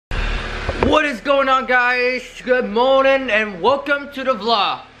What is going on, guys? Good morning and welcome to the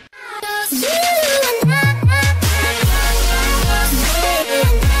vlog.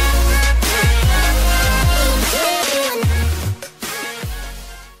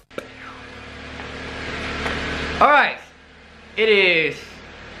 Alright, it is,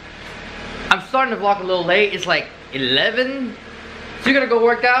 I'm starting the vlog a little late. It's like 11. So you're gonna go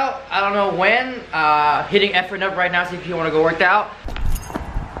work out. I don't know when. Hitting Efrain up right now, see if you wanna go work out.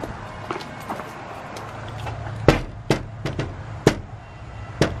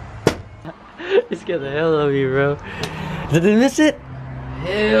 You scared the hell out of me, bro. Did they miss it?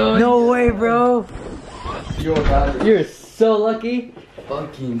 Hell no way, bro. You're so lucky.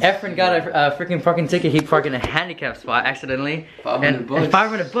 Efrain got a freaking parking ticket. He parked in a handicap spot accidentally. 500 bucks. And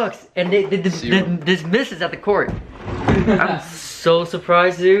 500 bucks. And they dismissed us at the court. I'm so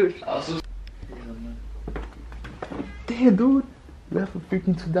surprised, dude. Damn, dude. We have a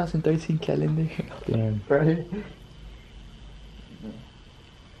freaking 2013 calendar. Damn. Right?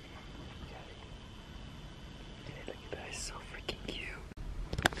 So freaking cute.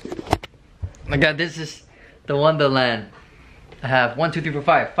 My God, this is the Wonderland. I have 1, 2, 3,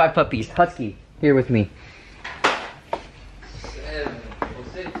 4, 5 puppies. Husky here with me. 7 or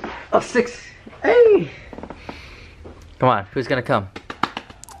 6. Oh, 6. Hey. Come on, who's gonna come?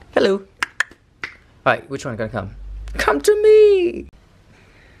 Hello. Alright, which one gonna come? Come to me.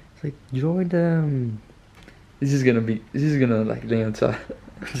 It's like join them. This is gonna like lay on top.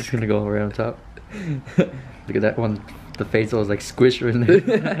 I'm just gonna go right on top. Look at that one. The face was like squished in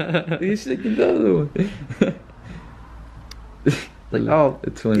there. He's taking the other one. Like, oh,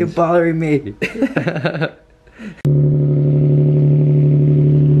 it's twins. You're bothering me.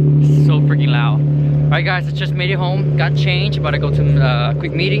 So freaking loud. Alright guys, I just made it home. Got changed. About to go to a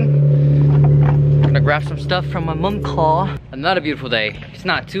quick meeting. Gonna grab some stuff from my mom car. Another beautiful day. It's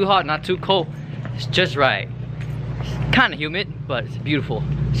not too hot, not too cold. It's just right. It's kind of humid, but it's beautiful.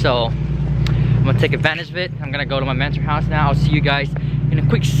 So I'm gonna take advantage of it. I'm gonna go to my mentor house now. I'll see you guys in a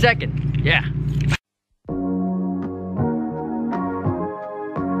quick second. Yeah.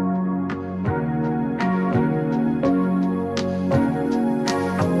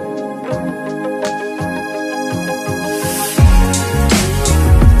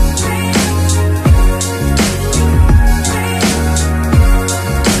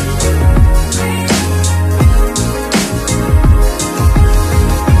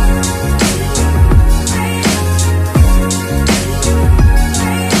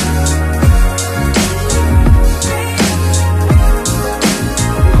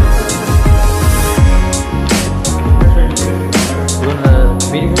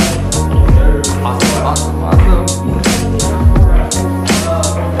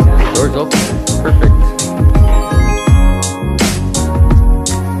 Doors open. Perfect.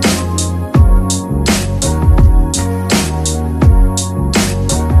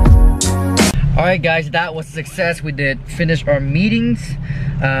 Alright guys, that was a success. We did finish our meetings.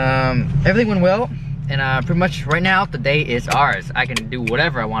 Everything went well. And pretty much right now, the day is ours. I can do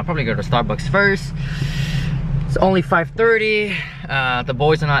whatever I want. Probably go to Starbucks first. It's only 5:30. The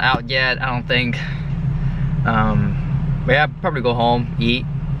boys are not out yet, I don't think. But yeah, I'll probably go home, eat.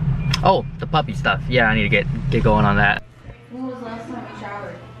 Oh, the puppy stuff. Yeah, I need to get going on that. When was the last time you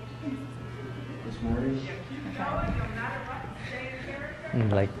showered? This morning.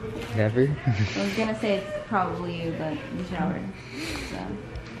 Like, never. I was gonna say it's probably you, but you showered. So.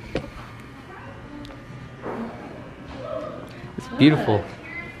 It's beautiful.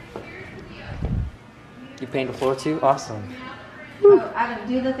 You paint the floor too? Awesome. Oh, Adam,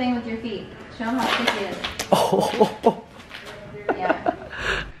 do the thing with your feet. Show them how sticky it is. Oh. Yeah.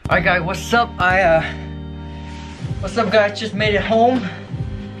 Alright guys, what's up? What's up guys? Just made it home.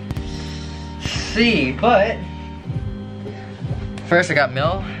 See, but first I got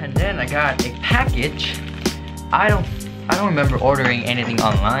mail and then I got a package. I don't remember ordering anything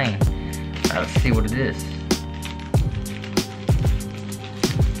online. Let's see what it is.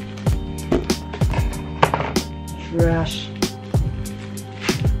 Trash.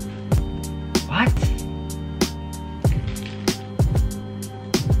 What?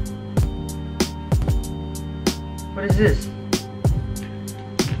 What is this?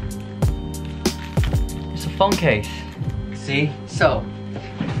 It's a phone case. See? So,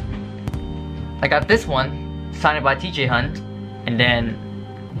 I got this one, signed by TJ Hunt, and then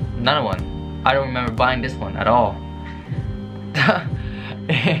another one. I don't remember buying this one at all.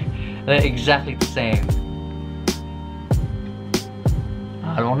 They're exactly the same.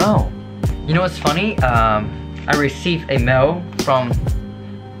 I don't know. You know what's funny? I received a mail from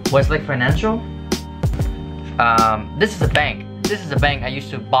Westlake Financial. This is a bank. this is the bank I used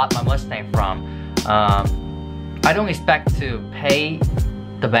to bought my Mustang from. I don't expect to pay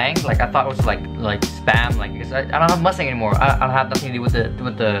the bank. Like I thought it was like spam, like because I don't have Mustang anymore. I don't have nothing to do with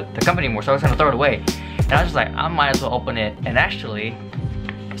the company anymore, so I was gonna throw it away. And I was just like, I might as well open it. And actually,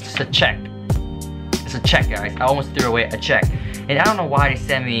 it's just a check. It's a check, guys. I almost threw away a check. And I don't know why they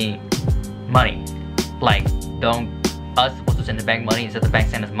send me money. Like, don't us supposed to send the bank money instead of the bank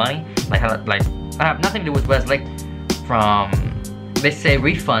send us money? Like I have nothing to do with Westlake from, they say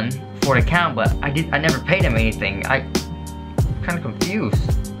refund for the account, but I never paid them anything. I'm kind of confused.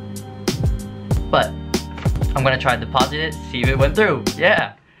 But I'm gonna try to deposit it, see if it went through.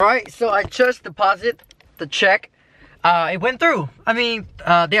 Yeah. Alright, so I just deposited the check. It went through. I mean,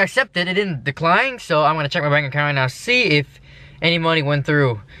 they accepted, it didn't decline, so I'm gonna check my bank account right now, see if any money went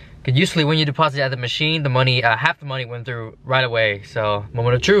through. Because usually when you deposit at the machine, the money, half the money went through right away. So,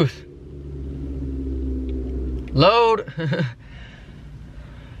 moment of truth. Load.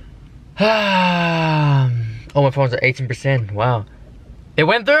 Oh, my phone's at 18%. Wow. It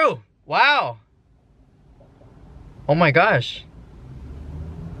went through. Wow. Oh my gosh.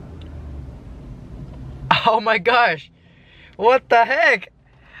 Oh my gosh. What the heck?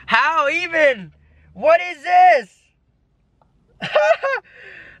 How even? What is this?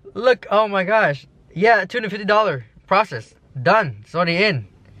 Look, oh my gosh. Yeah, $250 process. Done. It's already in.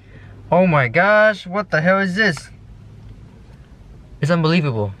 Oh my gosh, what the hell is this? It's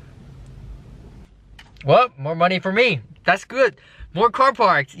unbelievable. Well, more money for me. That's good. More car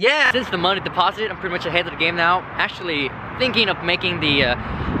parks. Yeah. Since the money deposited, I'm pretty much ahead of the game now. Actually thinking of making the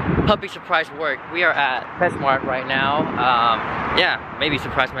puppy surprise work. We are at PetSmart right now. Yeah, maybe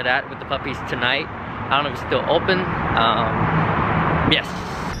surprise my dad with the puppies tonight. I don't know if it's still open. Yes.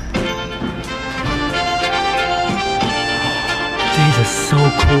 These are so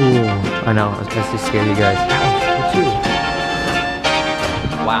cool. I know, I was supposed to scare you guys. Ow, too.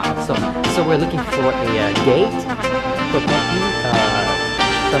 Wow, so we're looking for a gate for puppy,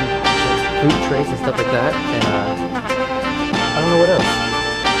 some food trays and stuff like that, and I don't know what else.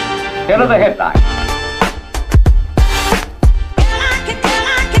 Get on the headline.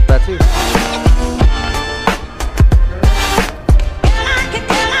 That too.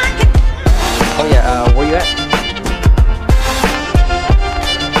 Oh yeah, where you at?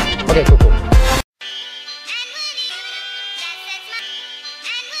 Okay, cool.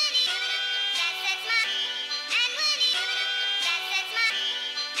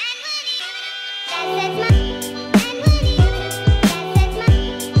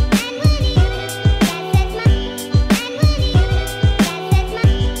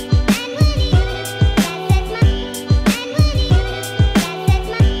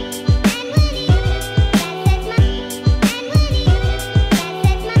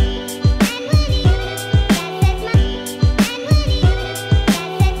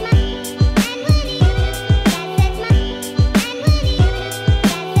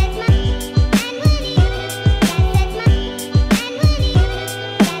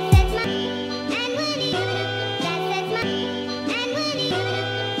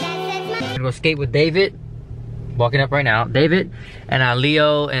 Go skate with David, walking up right now. David and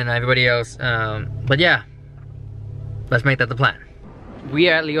Leo and everybody else. But yeah, let's make that the plan. We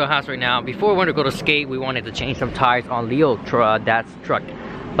are at Leo's house right now. Before we wanted to go to skate, we wanted to change some tires on Leo's dad's truck.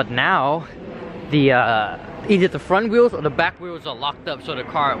 But now, the either the front wheels or the back wheels are locked up, so the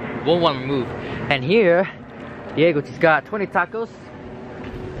car won't want to move. And here, Diego just got 20 tacos.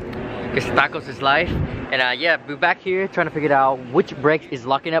 Because tacos is life. And yeah, we're back here trying to figure out which brake is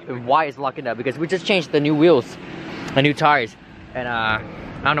locking up and why it's locking up. Because we just changed the new wheels, the new tires. And I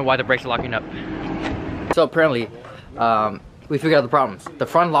don't know why the brakes are locking up. So apparently, we figured out the problems. The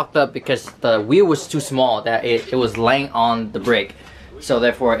front locked up because the wheel was too small, that it was laying on the brake. So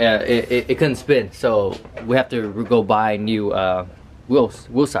therefore, it couldn't spin. So we have to go buy new wheel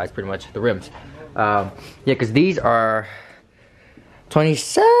size, pretty much, the rims. Yeah, because these are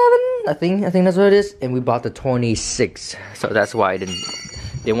 27, I think that's what it is, and we bought the 26, so that's why they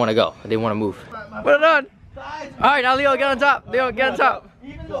want to go. They want to move. Put it on. All right, now Leo, get on top. Leo, get on top.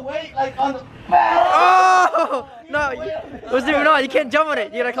 Even the weight, like on the. Oh no! What's even on? You can't jump on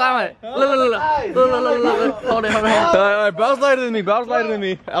it. You gotta climb on it. Look. Hold it. Alright, bounce lighter than me. Bounce lighter than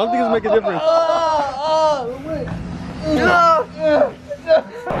me. I don't think it's making a difference.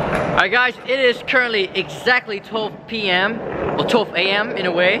 Alright guys, it is currently exactly 12 p.m. or 12 a.m. in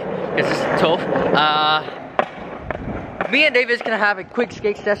a way, because it's 12. Me and David's gonna have a quick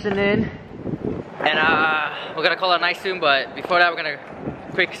skate session in, and we're gonna call it a night soon, but before that we're gonna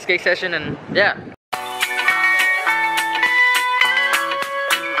quick skate session, and yeah.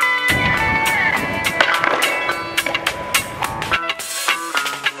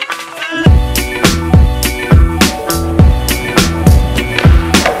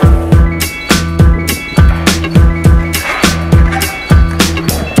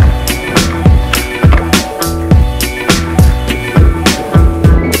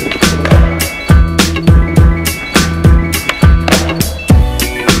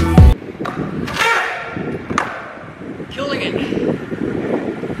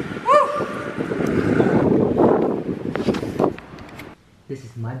 This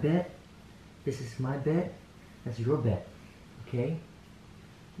is my bed. This is my bed. That's your bed. Okay?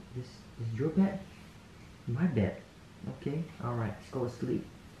 This is your bed. My bed. Okay? Alright, let's go to sleep.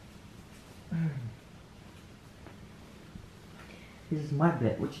 This is my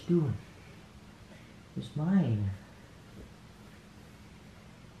bed. What you doing? It's mine.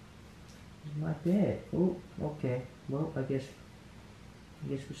 It's my bed. Oh, okay. Well, I guess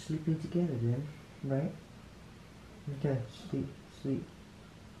we're sleeping together then, right? Okay, sleep, sleep.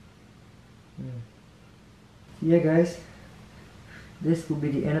 Yeah, guys, this will be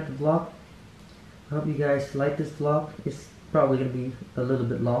the end of the vlog. I hope you guys like this vlog. It's probably gonna be a little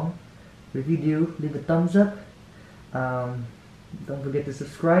bit long. But if you do, leave a thumbs up. Don't forget to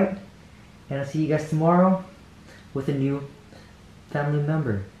subscribe, and I'll see you guys tomorrow with a new family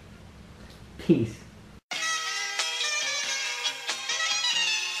member. Peace.